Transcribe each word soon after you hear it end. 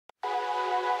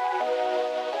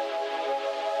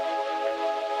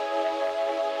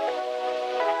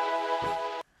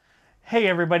Hey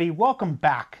everybody, welcome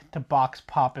back to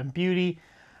BoxPopNBeauty.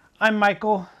 I'm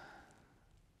Michael.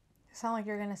 You sound like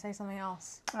you're going to say something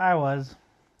else. I was.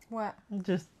 What?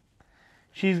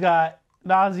 She's got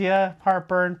nausea,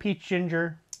 heartburn, peach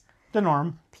ginger, the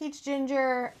norm. Peach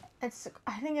ginger, I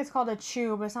think it's called a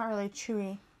chew, but it's not really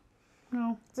chewy.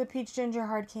 No. It's a peach ginger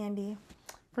hard candy.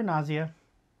 For nausea.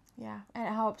 Yeah, and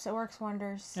it helps. It works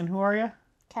wonders. And who are you?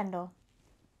 Kendall.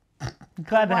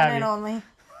 Glad to have you. One and only.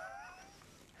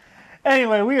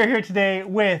 Anyway, we are here today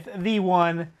with the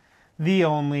one, the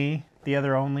only, the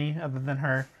other only, other than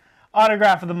her,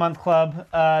 Autograph of the Month Club.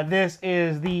 This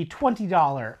is the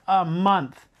 $20 a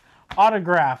month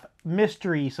autograph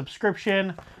mystery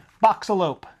subscription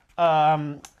Boxalope.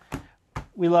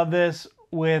 We love this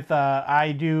with,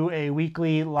 I do a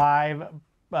weekly live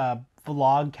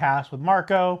vlog cast with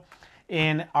Marco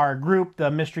in our group,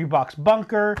 the Mystery Box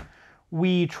Bunker.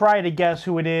 We try to guess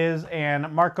who it is, and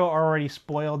Marco already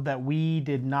spoiled that we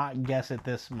did not guess it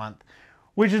this month,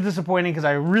 which is disappointing because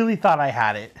I really thought I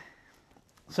had it.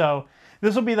 So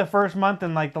this will be the first month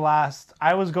in like the last.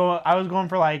 I was going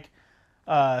for like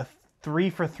 3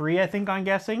 for 3, I think, on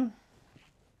guessing.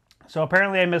 So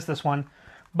apparently I missed this one,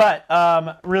 but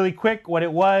really quick, what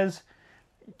it was,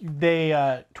 they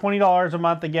 $20 a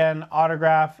month again,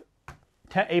 autograph,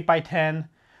 8x10.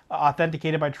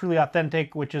 Authenticated by Truly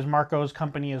Authentic, which is Marco's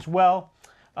company as well.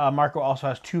 Marco also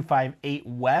has 258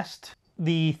 West.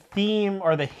 The theme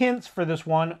or the hints for this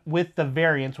one with the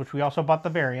variants, which we also bought the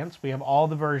variants, we have all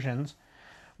the versions,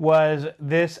 was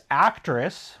this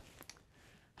actress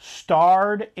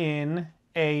starred in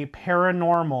a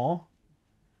paranormal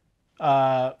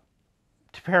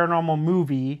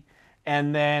movie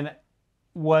and then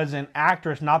was an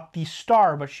actress, not the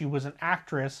star, but she was an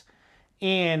actress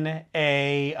in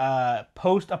a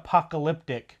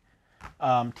post-apocalyptic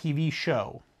TV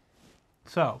show.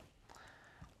 So,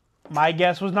 my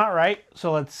guess was not right,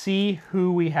 so let's see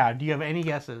who we have. Do you have any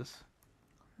guesses?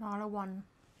 Not a one.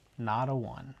 Not a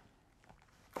one.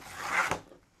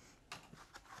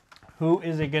 Who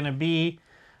is it going to be?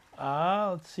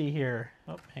 Let's see here.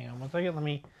 Oh, hang on one second.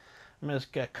 I'm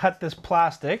just going to cut this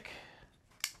plastic.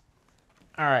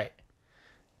 All right.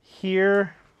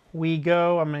 Here we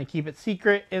go. I'm going to keep it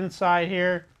secret inside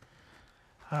here.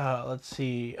 Let's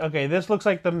see. Okay, this looks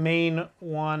like the main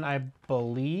one, I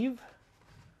believe.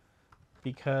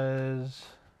 Because,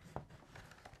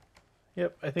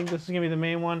 yep, I think this is going to be the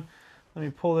main one. Let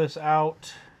me pull this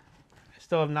out. I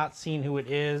still have not seen who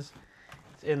it is.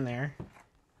 It's in there.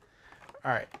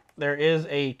 All right, there is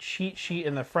a cheat sheet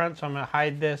in the front, so I'm going to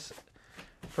hide this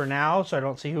for now so I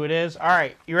don't see who it is. All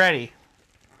right, you ready?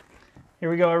 Here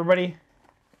we go, everybody.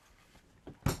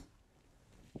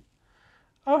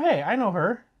 Oh, hey, I know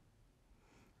her.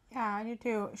 Yeah, I do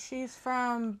too. She's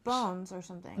from Bones or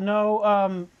something.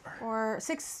 No, Or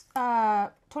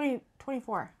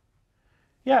 24.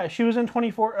 Yeah, she was in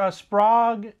 24.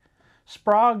 Sprague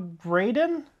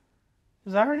Graydon?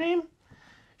 Is that her name?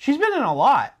 She's been in a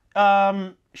lot.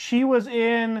 She was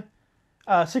in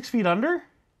 6 Feet Under.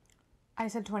 I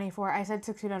said 24. I said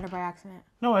 6 Feet Under by accident.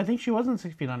 No, I think she was in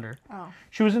 6 Feet Under. Oh.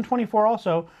 She was in 24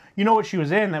 also. You know what she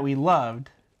was in that we loved?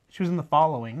 She was in The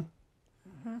Following.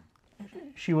 Mm-hmm.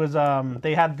 She was, didn't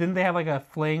they have like a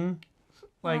fling?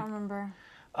 Like, I don't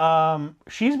remember.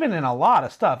 She's been in a lot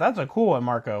of stuff. That's a cool one,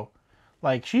 Marco.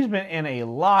 Like, she's been in a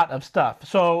lot of stuff.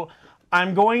 So,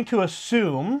 I'm going to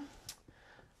assume,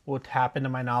 we'll tap into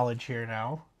my knowledge here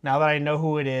now. Now that I know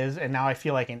who it is, and now I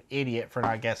feel like an idiot for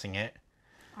not guessing it.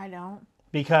 I don't.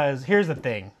 Because, here's the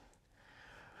thing.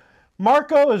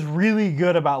 Marco is really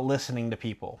good about listening to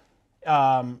people.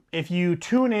 If you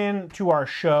tune in to our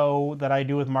show that I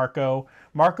do with Marco,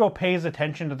 Marco pays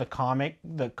attention to the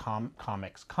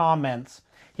comments.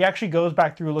 He actually goes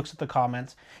back through, looks at the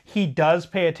comments. He does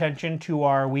pay attention to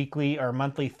our weekly or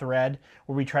monthly thread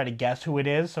where we try to guess who it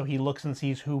is. So he looks and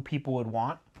sees who people would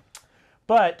want.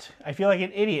 But I feel like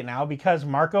an idiot now because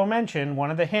Marco mentioned one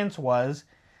of the hints was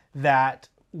that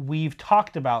we've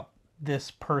talked about this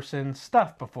person's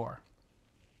stuff before.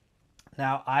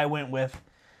 Now I went with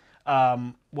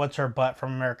What's Her Butt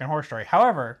from American Horror Story.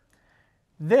 However,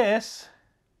 this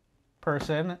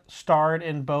person starred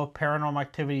in both Paranormal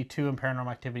Activity 2 and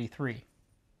Paranormal Activity 3,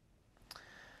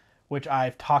 which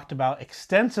I've talked about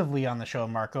extensively on the show,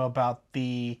 Marco, about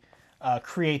the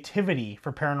creativity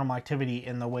for Paranormal Activity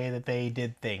in the way that they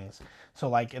did things. So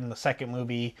like in the second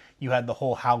movie, you had the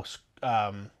whole house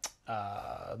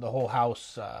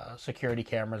security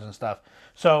cameras and stuff.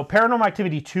 So Paranormal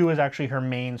Activity 2 is actually her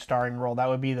main starring role. That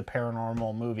would be the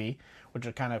paranormal movie, which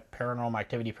is kind of Paranormal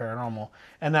Activity paranormal.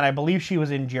 And then I believe she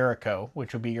was in Jericho,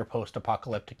 which would be your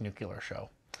post-apocalyptic nuclear show.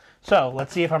 So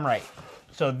let's see if I'm right.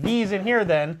 So these in here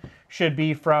then should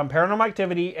be from Paranormal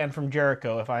Activity and from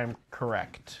Jericho, if I am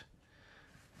correct.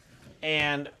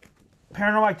 And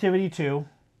Paranormal Activity 2.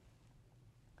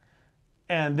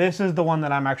 And this is the one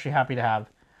that I'm actually happy to have.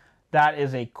 That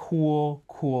is a cool,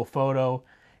 cool photo.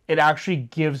 It actually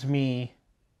gives me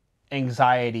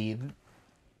anxiety.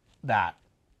 That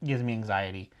gives me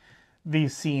anxiety.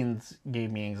 These scenes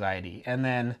gave me anxiety. And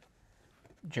then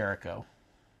Jericho.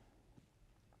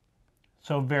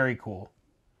 So very cool.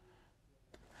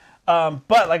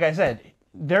 But like I said,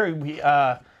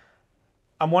 I'm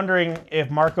wondering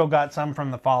if Marco got some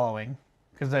from the following,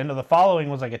 because I know the following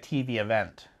was like a TV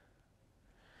event.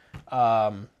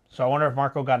 So I wonder if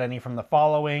Marco got any from the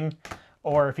following,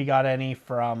 or if he got any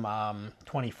from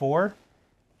 24,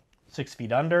 6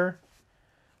 Feet Under.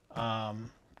 God,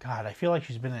 I feel like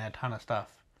she's been in a ton of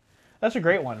stuff. That's a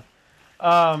great one.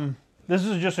 This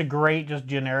is just a great, just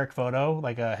generic photo,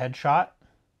 like a headshot.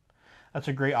 That's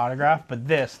a great autograph, but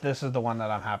this is the one that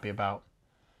I'm happy about.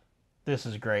 This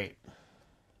is great.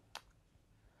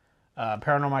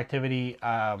 Paranormal Activity,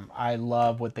 I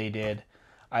love what they did.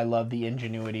 I love the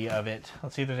ingenuity of it.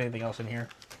 Let's see if there's anything else in here.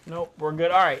 Nope, we're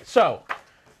good. All right, so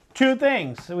 2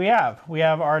 things we have. We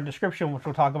have our description, which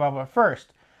we'll talk about, but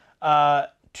first,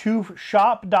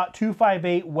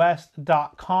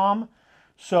 shop.258west.com.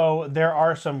 So there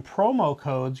are some promo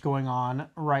codes going on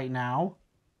right now.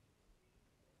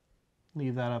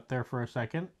 Leave that up there for a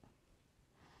second.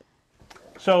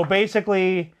 So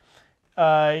basically,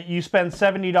 you spend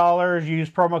 $70, use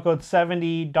promo code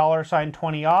 $70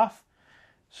 $20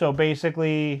 So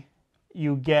basically,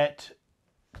 you get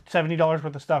 $70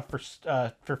 worth of stuff for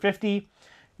 $50.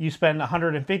 You spend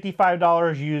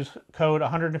 $155, use code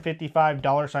 $155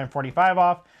 $45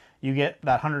 off. You get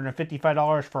that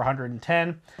 $155 for $110.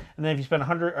 And then if you spend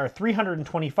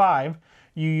 $325,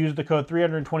 you use the code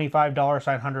 $325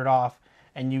 $100 off,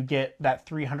 and you get that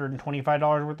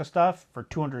 $325 worth of stuff for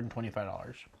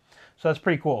 $225. So that's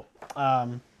pretty cool. It's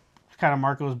kind of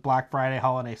Marco's Black Friday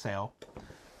holiday sale.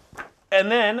 And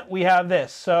then we have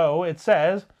this. So it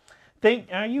says,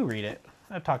 you read it.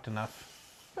 I've talked enough.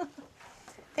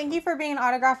 Thank you for being an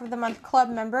Autograph of the Month Club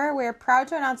member. We are proud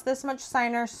to announce this much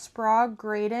signer, Sprague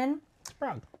Graydon,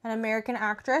 an American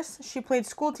actress. She played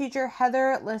school teacher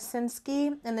Heather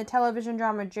Lisinski in the television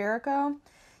drama Jericho,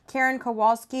 Karen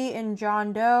Kowalski in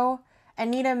John Doe,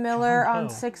 Anita Miller on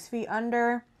 6 Feet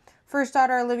Under, first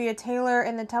daughter Olivia Taylor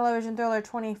in the television thriller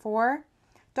 24,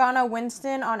 Donna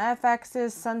Winston on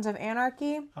FX's Sons of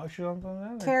Anarchy,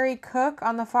 Carrie Cook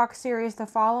on the Fox series The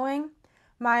Following,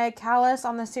 Maya Callis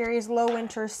on the series Low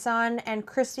Winter Sun, and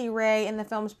Christy Ray in the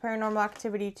films Paranormal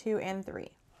Activity 2 and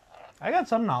 3. I got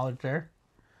some knowledge there.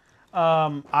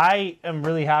 I am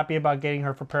really happy about getting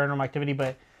her for Paranormal Activity,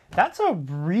 but that's a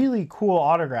really cool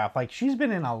autograph. Like, she's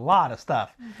been in a lot of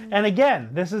stuff. Mm-hmm. And again,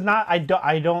 this is not, I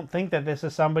don't think that this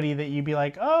is somebody that you'd be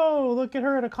like, oh, look at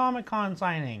her at a Comic-Con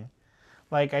signing.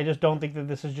 Like, I just don't think that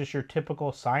this is just your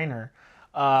typical signer.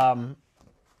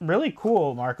 Really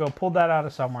cool, Marco. Pulled that out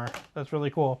of somewhere. That's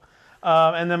really cool.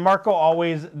 And then Marco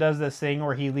always does this thing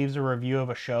where he leaves a review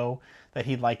of a show that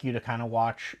he'd like you to kind of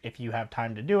watch if you have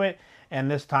time to do it.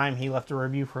 And this time he left a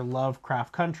review for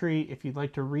Lovecraft Country. If you'd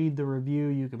like to read the review,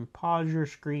 you can pause your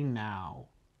screen now.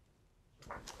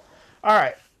 All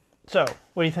right. So,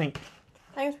 what do you think?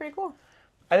 I think it's pretty cool.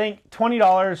 I think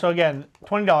 $20. So again,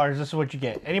 $20, this is what you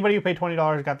get. Anybody who paid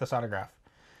 $20 got this autograph.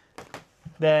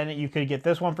 Then you could get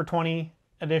this one for $20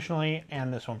 additionally,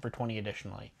 and this one for $20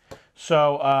 additionally.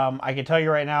 So I can tell you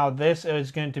right now, this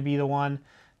is going to be the one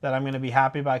that I'm going to be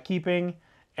happy about keeping.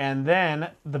 And then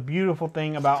the beautiful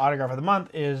thing about Autograph of the Month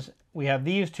is we have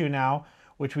these two now,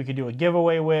 which we could do a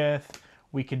giveaway with.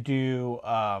 We could do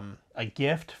a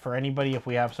gift for anybody if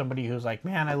we have somebody who's like,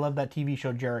 man, I love that TV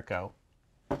show Jericho.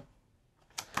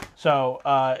 So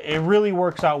it really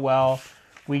works out well.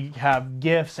 We have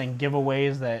gifts and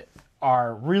giveaways that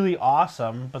are really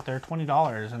awesome, but they're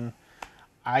 $20, and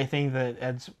I think that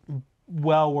it's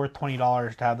well worth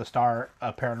 $20 to have the star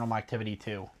of Paranormal Activity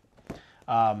 2.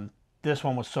 This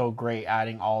one was so great,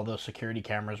 adding all those security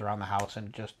cameras around the house,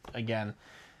 and just, again,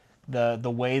 the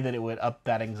way that it would up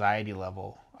that anxiety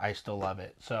level. I still love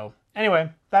it. So anyway,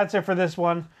 that's it for this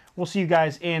one. We'll see you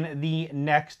guys in the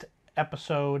next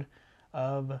episode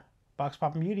of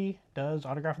BoxPopNBeauty does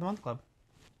Autograph of the Month Club.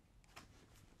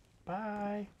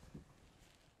 Bye.